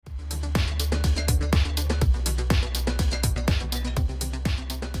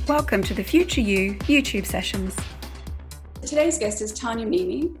Welcome to the Future You YouTube sessions. Today's guest is Tanya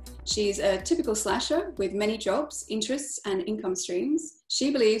Mimi. She's a typical slasher with many jobs, interests, and income streams.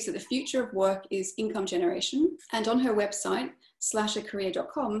 She believes that the future of work is income generation, and on her website,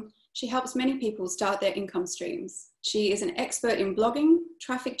 slashercareer.com, she helps many people start their income streams. She is an expert in blogging,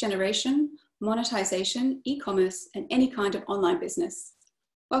 traffic generation, monetization, e-commerce, and any kind of online business.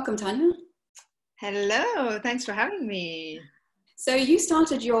 Welcome, Tanya. Hello, thanks for having me. So you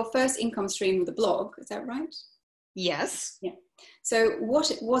started your first income stream with a blog, is that right? Yes. Yeah. So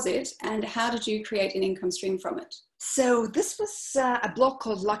what was it, and how did you create an income stream from it? So this was a blog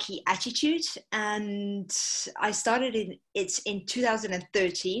called Lucky Attitude, and I started it in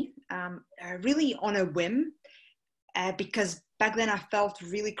 2013, really on a whim, because back then I felt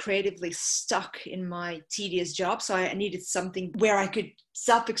really creatively stuck in my tedious job. So I needed something where I could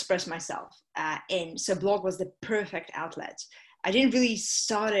self-express myself in. So blog was the perfect outlet. I didn't really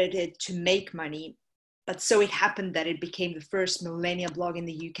started it to make money, but so it happened that it became the first millennial blog in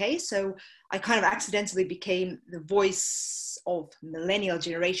the UK. So I kind of accidentally became the voice of millennial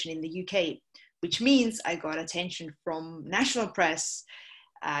generation in the UK, which means I got attention from national press,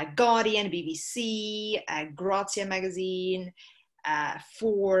 Guardian, BBC, Grazia magazine,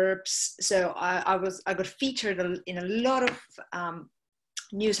 Forbes. So I got featured in a lot of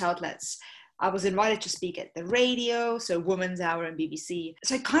news outlets. I was invited to speak at the radio, so Woman's Hour and BBC.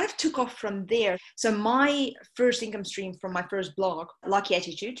 So I kind of took off from there. So my first income stream from my first blog, Lucky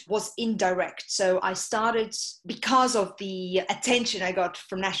Attitude, was indirect. So I started, because of the attention I got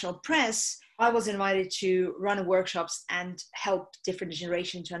from national press, I was invited to run workshops and help different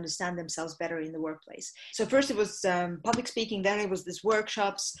generations to understand themselves better in the workplace. So first it was public speaking, then it was these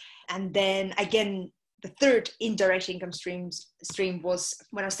workshops, and then again, the third indirect income stream was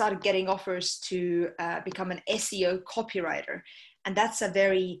when I started getting offers to become an SEO copywriter. And that's a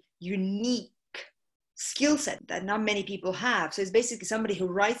very unique skill set that not many people have. So it's basically somebody who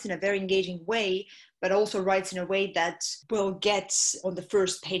writes in a very engaging way, but also writes in a way that will get on the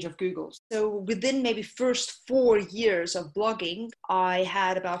first page of Google. So within maybe first 4 years of blogging, I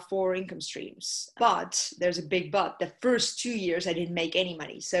had about 4 income streams. But there's a big but. The first 2 years, I didn't make any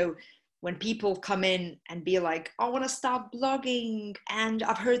money. So when people come in and be like, I want to start blogging and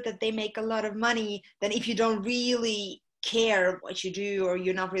I've heard that they make a lot of money, then if you don't really care what you do or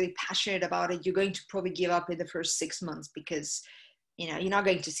you're not really passionate about it, you're going to probably give up in the first 6 months because, you know, you're not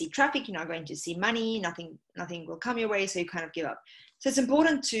going to see traffic, you're not going to see money, nothing will come your way, so you kind of give up. So it's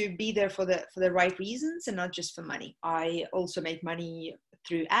important to be there for the right reasons and not just for money. I also make money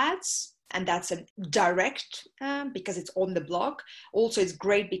through ads. And that's a direct because it's on the blog. Also, it's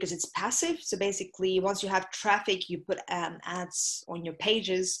great because it's passive. So basically, once you have traffic, you put ads on your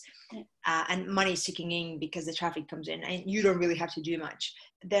pages and money is ticking in because the traffic comes in and you don't really have to do much.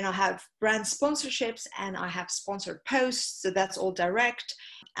 Then I have brand sponsorships and I have sponsored posts. So that's all direct.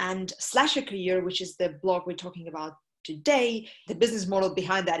 And Slasher Career, which is the blog we're talking about today, the business model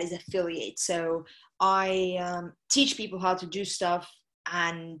behind that is affiliate. So I teach people how to do stuff,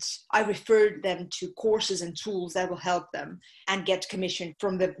 and I referred them to courses and tools that will help them and get commission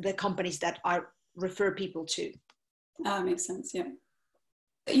from the companies that I refer people to. Makes sense, yeah.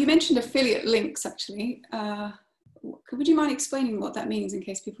 You mentioned affiliate links, actually. Would you mind explaining what that means in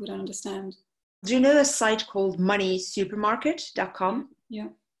case people don't understand? Do you know a site called moneysupermarket.com? Yeah.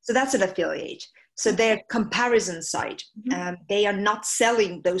 So that's an affiliate. So they're a comparison site. Mm-hmm. They are not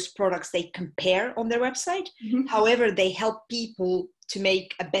selling those products they compare on their website. Mm-hmm. However, they help people to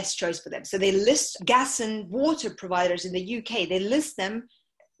make a best choice for them. So they list gas and water providers in the UK. They list them,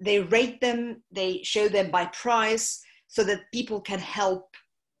 they rate them, they show them by price so that people can help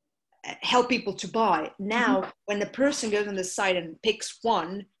people to buy. Now, when the person goes on the site and picks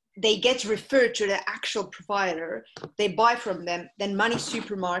one, they get referred to the actual provider, they buy from them, then Money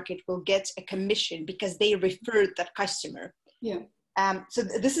Supermarket will get a commission because they referred that customer. Yeah. So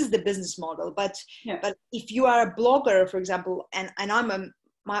this is the business model, but if you are a blogger, for example, and I'm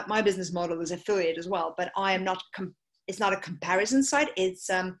my business model is affiliate as well, but I am not. It's not a comparison site. It's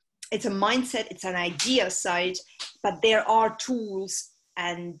a mindset. It's an idea site, but there are tools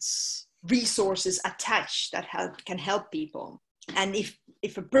and resources attached that can help people. And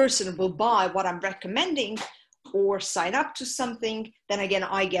if a person will buy what I'm recommending or sign up to something, then again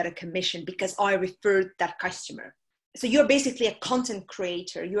I get a commission because I referred that customer. So you're basically a content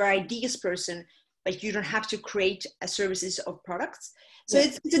creator, you're an ideas person, but you don't have to create a services or products. So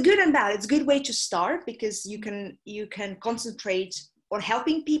it's a good and bad. It's a good way to start because you can concentrate on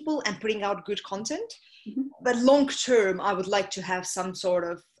helping people and putting out good content. Mm-hmm. But long term, I would like to have some sort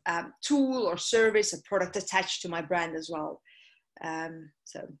of tool or service, a product attached to my brand as well.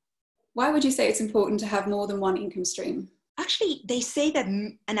 So why would you say it's important to have more than one income stream? actually, they say that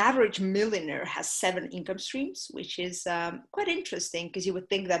an average millionaire has 7 income streams, which is quite interesting, because you would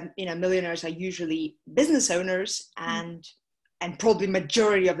think that, you know, millionaires are usually business owners and probably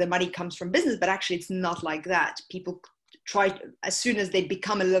majority of the money comes from business, but actually it's not like that. People try, as soon as they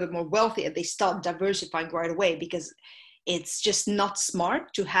become a little bit more wealthy, they start diversifying right away, because it's just not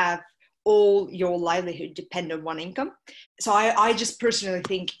smart to have all your livelihood depend on one income. So I just personally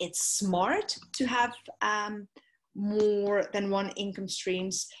think it's smart to have more than one income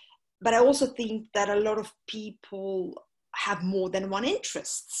streams, but I also think that a lot of people have more than one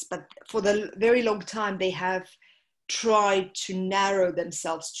interests, but for the very long time they have tried to narrow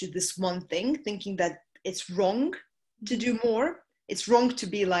themselves to this one thing, thinking that it's wrong to do more. It's wrong to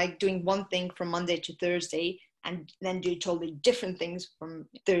be like doing one thing from Monday to Thursday and then do totally different things from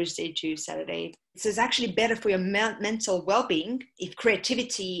Thursday to Saturday. So it's actually better for your mental well-being if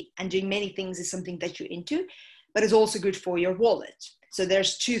creativity and doing many things is something that you're into, but it's also good for your wallet. So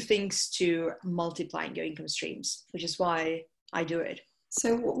there's 2 things to multiplying your income streams, which is why I do it.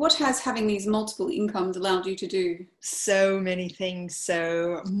 So what has having these multiple incomes allowed you to do? So many things.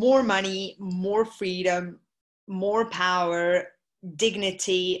 So more money, more freedom, more power,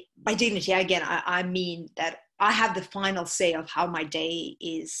 dignity. By dignity, again, I mean that I have the final say of how my day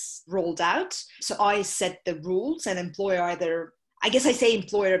is rolled out. So I set the rules, and employer either, I guess I say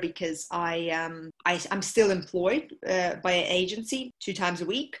employer because I'm still employed by an agency 2 times a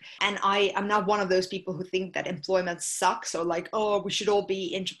week. And I'm not one of those people who think that employment sucks or like, oh, we should all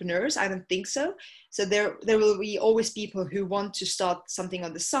be entrepreneurs. I don't think so. So there will be always people who want to start something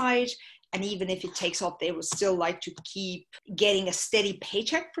on the side. And even if it takes off, they will still like to keep getting a steady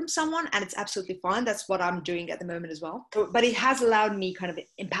paycheck from someone. And it's absolutely fine. That's what I'm doing at the moment as well. But it has allowed me, kind of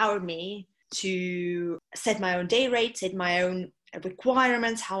empowered me to set my own day rate, set my own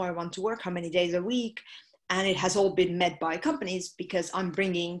requirements, how I want to work, how many days a week. And it has all been met by companies because I'm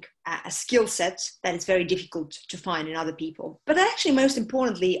bringing a skill set that is very difficult to find in other people. But actually, most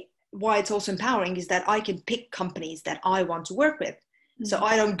importantly, why it's also empowering is that I can pick companies that I want to work with. So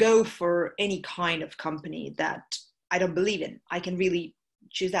I don't go for any kind of company that I don't believe in. I can really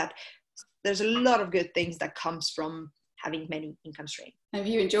choose that. There's a lot of good things that comes from having many income streams. Have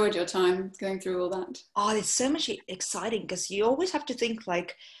you enjoyed your time going through all that? Oh, it's so much exciting because you always have to think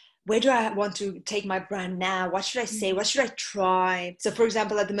like, where do I want to take my brand now? What should I say? What should I try? So for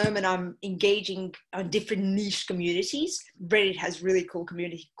example, at the moment, I'm engaging on different niche communities. Reddit has a really cool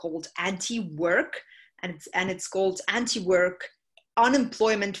community called Anti-Work, and it's called Anti-Work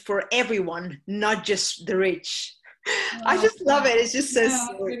Unemployment for Everyone, not just the rich. Oh, I just love it. It's just so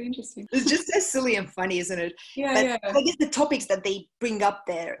silly. Really interesting. It's just so silly and funny, isn't it? Yeah. I guess the topics that they bring up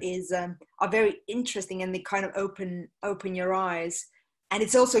there are very interesting, and they kind of open your eyes. And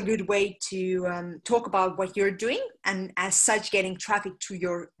it's also a good way to talk about what you're doing, and as such getting traffic to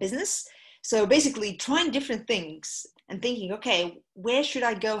your business. So basically trying different things and thinking, okay, where should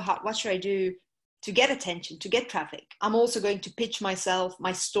I go? What should I do to get attention, to get traffic? I'm also going to pitch my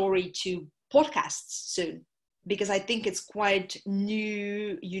story to podcasts soon, because I think it's quite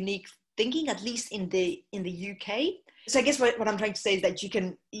new, unique thinking, at least in the UK. So I guess what I'm trying to say is that you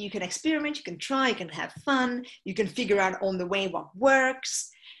can experiment, you can try, you can have fun, you can figure out on the way what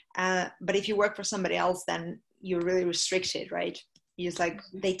works. But if you work for somebody else, then you're really restricted, right? You just like,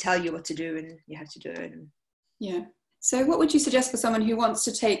 they tell you what to do and you have to do it. Yeah. So what would you suggest for someone who wants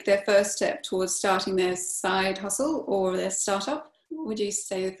to take their first step towards starting their side hustle or their startup? What would you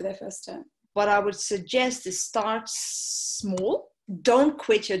say for their first step? What I would suggest is start small. Don't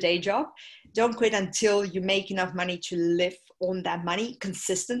quit your day job. Don't quit until you make enough money to live on that money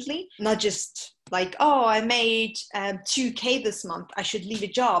consistently. Not just like, oh, I made 2K this month, I should leave a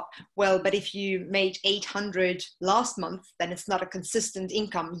job. Well, but if you made 800 last month, then it's not a consistent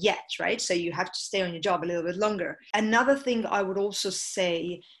income yet, right? So you have to stay on your job a little bit longer. Another thing I would also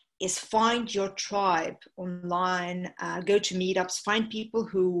say is find your tribe online, go to meetups, find people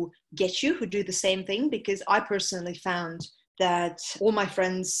who get you, who do the same thing, because I personally found that all my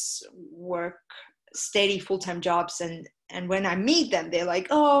friends work steady full-time jobs, and when I meet them, they're like,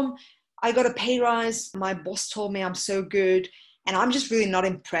 oh, I got a pay rise, my boss told me I'm so good, and I'm just really not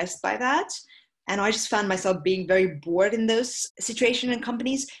impressed by that. And I just found myself being very bored in those situations and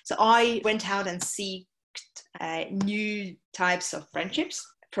companies. So I went out and sought new types of friendships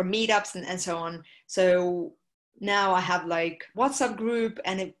from meetups and so on. So Now I have like WhatsApp group,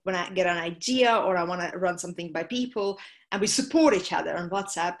 and when I get an idea or I want to run something by people, and we support each other on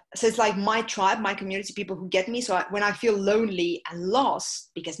WhatsApp. So it's like my tribe, my community, people who get me. So when I feel lonely and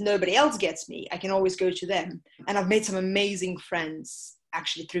lost because nobody else gets me, I can always go to them. And I've made some amazing friends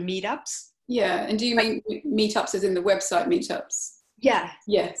actually through meetups. Yeah. And do you mean meetups as in the website meetups? Yeah.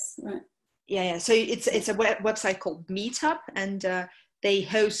 Yes. Right. Yeah. So it's a website called Meetup, and they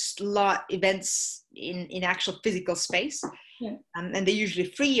host events in actual physical space. Yeah. And they're usually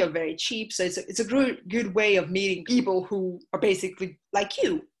free or very cheap. So it's a good way of meeting people who are basically like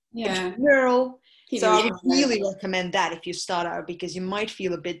you, entrepreneurial. So I would really recommend that if you start out, because you might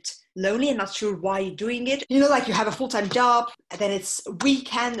feel a bit lonely and not sure why you're doing it. You know, like you have a full-time job, and then it's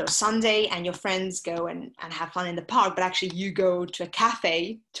weekend or Sunday and your friends go and have fun in the park, but actually you go to a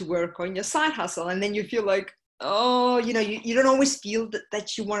cafe to work on your side hustle. And then you feel like, oh, you know, you don't always feel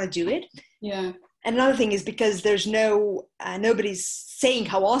that you want to do it. Yeah. And another thing is because there's nobody's saying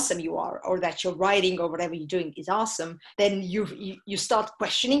how awesome you are, or that your writing or whatever you're doing is awesome, then you start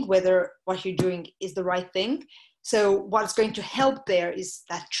questioning whether what you're doing is the right thing. So what's going to help there is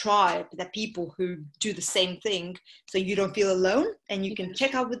that tribe, that people who do the same thing, so you don't feel alone, and you can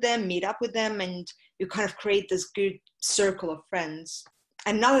check out with them, meet up with them, and you kind of create this good circle of friends.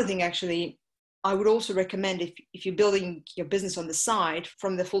 Another thing, actually, I would also recommend, if you're building your business on the side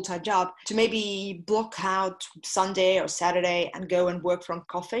from the full-time job, to maybe block out Sunday or Saturday and go and work from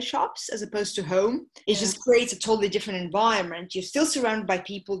coffee shops as opposed to home. It just creates a totally different environment. You're still surrounded by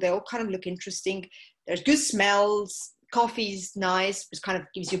people. They all kind of look interesting. There's good smells. Coffee's nice. It kind of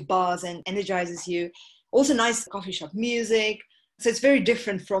gives you buzz and energizes you. Also nice coffee shop music. So it's very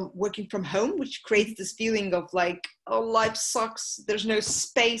different from working from home, which creates this feeling of like, oh, life sucks. There's no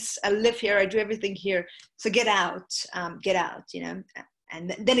space. I live here. I do everything here. So get out, you know.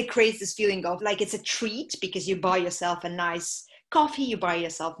 And then it creates this feeling of like it's a treat, because you buy yourself a nice coffee, you buy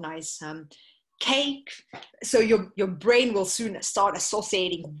yourself nice cake. So your brain will soon start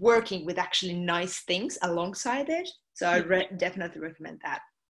associating working with actually nice things alongside it. So I definitely recommend that.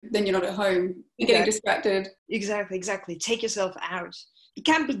 Then you're not at home, you're getting distracted. Exactly. Take yourself out. It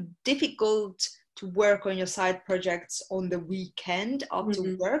can be difficult to work on your side projects on the weekend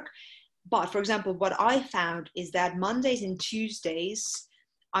after work. But for example, what I found is that Mondays and Tuesdays,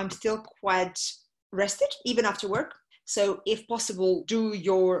 I'm still quite rested, even after work. So if possible, do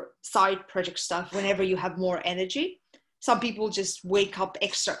your side project stuff whenever you have more energy. Some people just wake up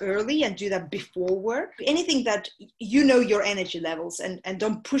extra early and do that before work. Anything that you know your energy levels, and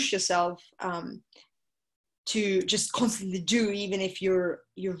don't push yourself to just constantly do, even if you're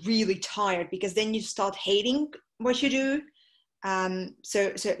really tired, because then you start hating what you do.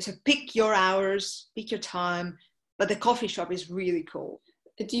 So pick your hours, pick your time, but the coffee shop is really cool.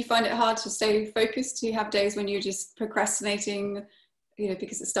 Do you find it hard to stay focused? Do you have days when you're just procrastinating, you know,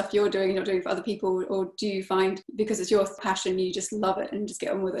 because it's stuff you're doing, you're not doing for other people? Or do you find because it's your passion, you just love it and just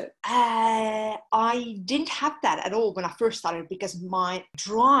get on with it? I didn't have that at all when I first started, because my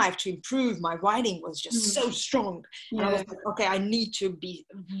drive to improve my writing was just so strong. And I was like, okay, I need to be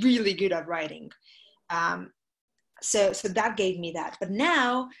really good at writing. So that gave me that. But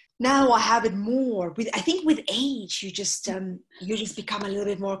now I have it more. I think with age, you just become a little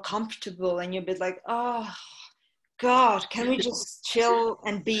bit more comfortable, and you're a bit like, oh God, can we just chill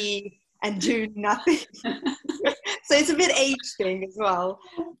and do nothing? So it's a bit age thing as well.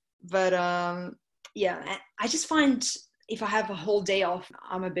 But I just find if I have a whole day off,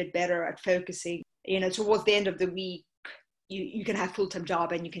 I'm a bit better at focusing. You know, towards the end of the week, you can have full-time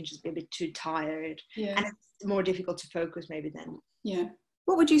job and you can just be a bit too tired. Yeah. And it's more difficult to focus maybe then. Yeah.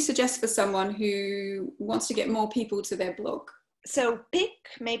 What would you suggest for someone who wants to get more people to their blog? So pick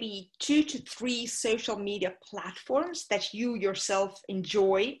maybe 2 to 3 social media platforms that you yourself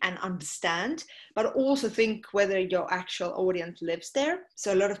enjoy and understand, but also think whether your actual audience lives there.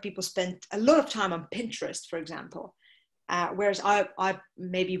 So a lot of people spend a lot of time on Pinterest, for example, whereas I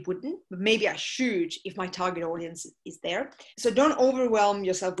maybe wouldn't, but maybe I should if my target audience is there. So don't overwhelm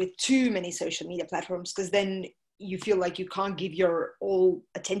yourself with too many social media platforms, because then you feel like you can't give your all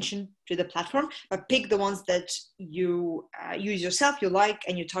attention to the platform, but pick the ones that you use yourself, you like,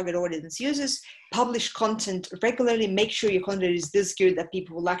 and your target audience uses. Publish content regularly. Make sure your content is this good that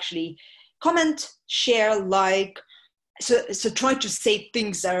people will actually comment, share, like. So try to say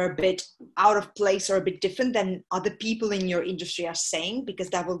things that are a bit out of place or a bit different than other people in your industry are saying, because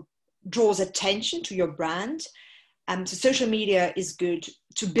that will draws attention to your brand. So social media is good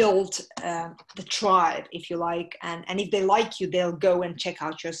to build the tribe, if you like, and if they like you, they'll go and check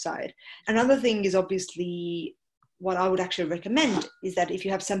out your site. Another thing is obviously what I would actually recommend is that if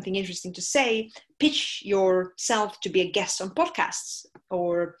you have something interesting to say, pitch yourself to be a guest on podcasts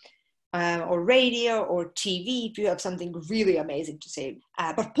or radio or TV if you have something really amazing to say.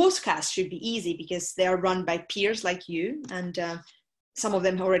 But podcasts should be easy because they are run by peers like you, and some of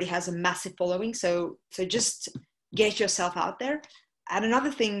them already has a massive following. So just get yourself out there. And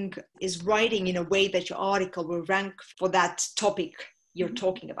another thing is writing in a way that your article will rank for that topic you're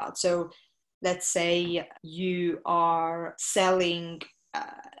talking about. So let's say you are selling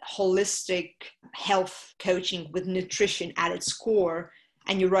holistic health coaching with nutrition at its core,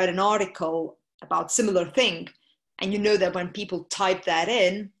 and you write an article about similar thing, and you know that when people type that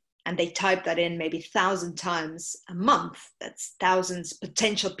in, and they type that in maybe 1,000 times a month, that's thousands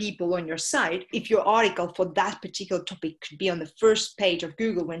potential people on your site. If your article for that particular topic could be on the first page of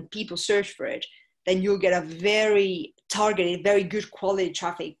Google when people search for it, then you'll get a very targeted, very good quality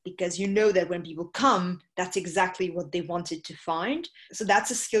traffic, because you know that when people come, that's exactly what they wanted to find. So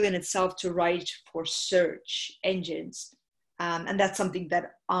that's a skill in itself, to write for search engines. And that's something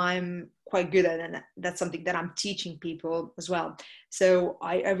that I'm quite good at, and that's something that I'm teaching people as well. So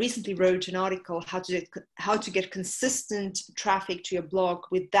I recently wrote an article, how to get consistent traffic to your blog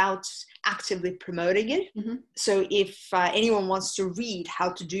without actively promoting it. So if anyone wants to read how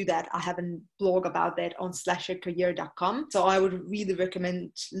to do that, I have a blog about that on slashercareer.com. So I would really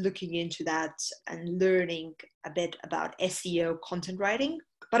recommend looking into that and learning a bit about SEO content writing.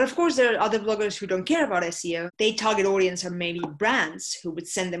 But of course, there are other bloggers who don't care about SEO. They target audience are maybe brands who would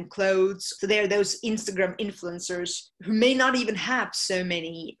send them clothes. So they're those Instagram influencers who may not even have so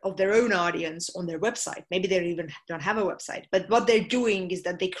many of their own audience on their website. Maybe they even don't have a website. But what they're doing is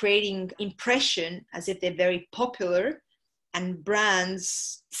that they're creating impression as if they're very popular, and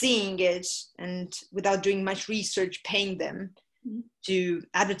brands seeing it and without doing much research, paying them to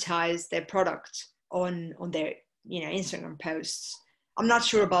advertise their product on their Instagram posts. I'm not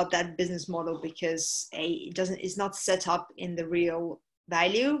sure about that business model because it's not set up in the real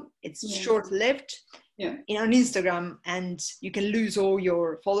value. It's short-lived on Instagram, and you can lose all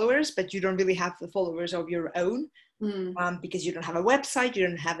your followers, but you don't really have the followers of your own because you don't have a website, you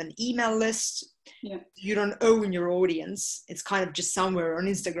don't have an email list, you don't own your audience. It's kind of just somewhere on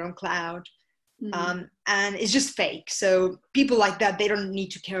Instagram cloud. And it's just fake. So people like that, they don't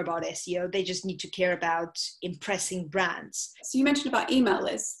need to care about SEO. They just need to care about impressing brands. So you mentioned about email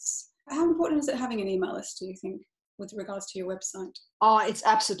lists. How important is it having an email list, do you think, with regards to your website? It's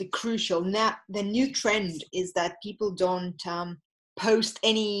absolutely crucial. Now, the new trend is that people don't post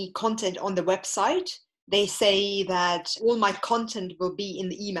any content on the website. They say that all my content will be in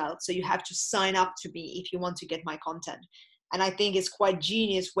the email. So you have to sign up to me if you want to get my content. And I think it's quite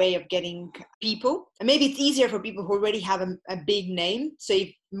genius way of getting people. And maybe it's easier for people who already have a big name. So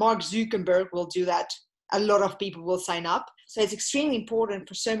if Mark Zuckerberg will do that, a lot of people will sign up. So it's extremely important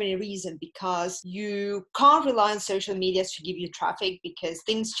for so many reasons, because you can't rely on social media to give you traffic, because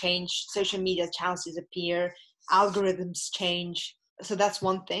things change, social media channels disappear, algorithms change. So that's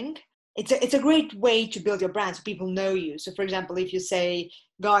one thing. It's a great way to build your brand so people know you. So for example, if you say,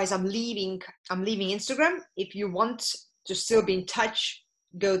 guys, I'm leaving Instagram. If you want to still be in touch,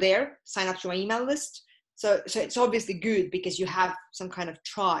 go there, sign up to my email list. So it's obviously good because you have some kind of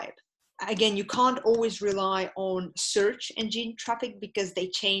tribe. Again, you can't always rely on search engine traffic because they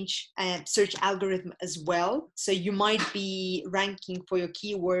change search algorithm as well. So you might be ranking for your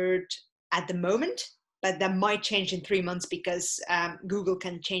keyword at the moment, but that might change in 3 months because Google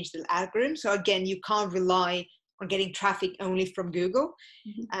can change the algorithm. So again, you can't rely on getting traffic only from Google.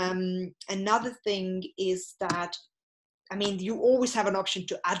 Another thing is that, you always have an option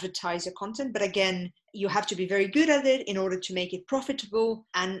to advertise your content, but again, you have to be very good at it in order to make it profitable.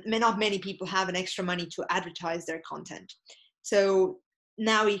 And not many people have an extra money to advertise their content. So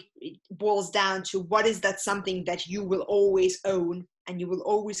now it boils down to what is that something that you will always own, and you will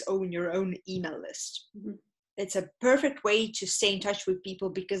always own your own email list. It's a perfect way to stay in touch with people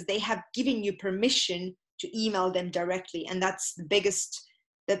because they have given you permission to email them directly. And that's the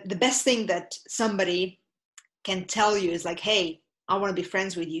best thing that somebody can tell you is like, hey, I want to be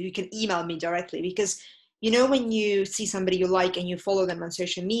friends with you. You can email me directly, because when you see somebody you like and you follow them on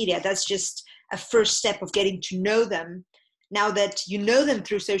social media, that's just a first step of getting to know them. Now that you know them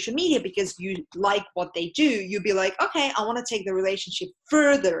through social media because you like what they do, you'll be like, okay, I want to take the relationship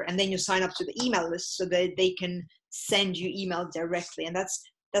further. And then you sign up to the email list so that they can send you email directly. And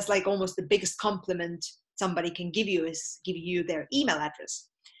that's like almost the biggest compliment somebody can give you, is give you their email address.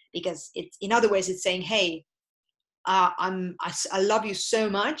 Because it's, in other ways, it's saying, hey, I love you so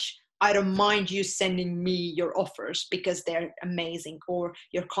much. I don't mind you sending me your offers because they're amazing, or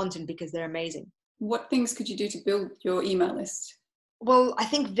your content because they're amazing. What things could you do to build your email list? Well, I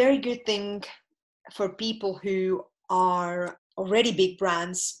think very good thing for people who are already big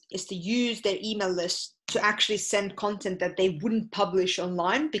brands is to use their email list to actually send content that they wouldn't publish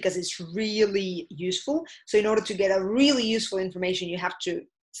online, because it's really useful. So in order to get a really useful information, you have to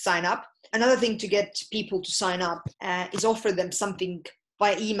sign up. Another thing to get people to sign up is offer them something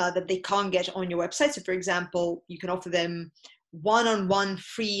by email that they can't get on your website. So for example, you can offer them one-on-one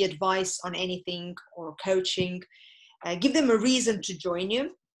free advice on anything or coaching. Give them a reason to join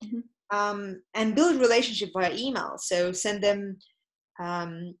you. And build relationship via email. So send them,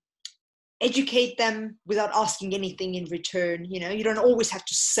 educate them without asking anything in return. You don't always have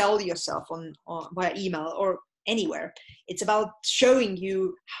to sell yourself on via email or anywhere. It's about showing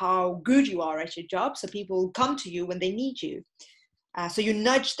you how good you are at your job, so people come to you when they need you. So you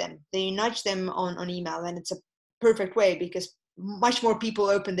nudge them. You nudge them on email, and it's a perfect way because much more people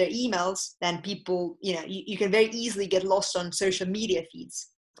open their emails than people. You can very easily get lost on social media feeds.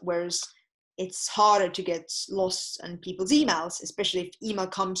 Whereas it's harder to get lost on people's emails, especially if email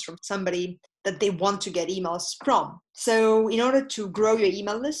comes from somebody that they want to get emails from. So in order to grow your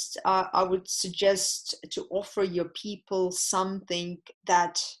email list, I would suggest to offer your people something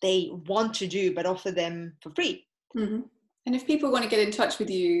that they want to do, but offer them for free. Mm-hmm. And if people want to get in touch with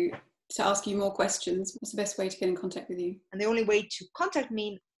you to ask you more questions, what's the best way to get in contact with you? And the only way to contact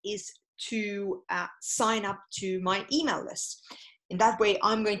me is to sign up to my email list. In that way,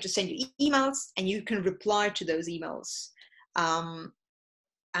 I'm going to send you emails and you can reply to those emails.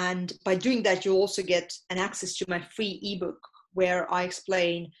 And by doing that, you'll also get an access to my free ebook where I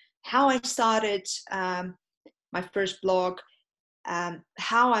explain how I started my first blog,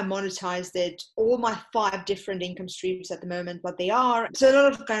 how I monetized it, all my 5 different income streams at the moment, what they are. So a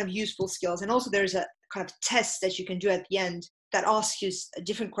lot of kind of useful skills. And also there's a kind of test that you can do at the end that asks you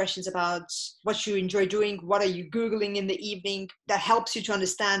different questions about what you enjoy doing, what are you Googling in the evening, that helps you to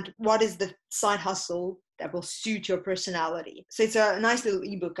understand what is the side hustle that will suit your personality. So it's a nice little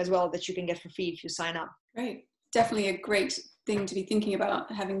ebook as well that you can get for free if you sign up. Great. Definitely a great thing to be thinking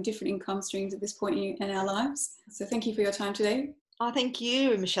about, having different income streams at this point in our lives. So thank you for your time today. Oh, thank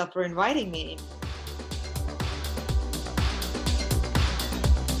you, Michelle, for inviting me.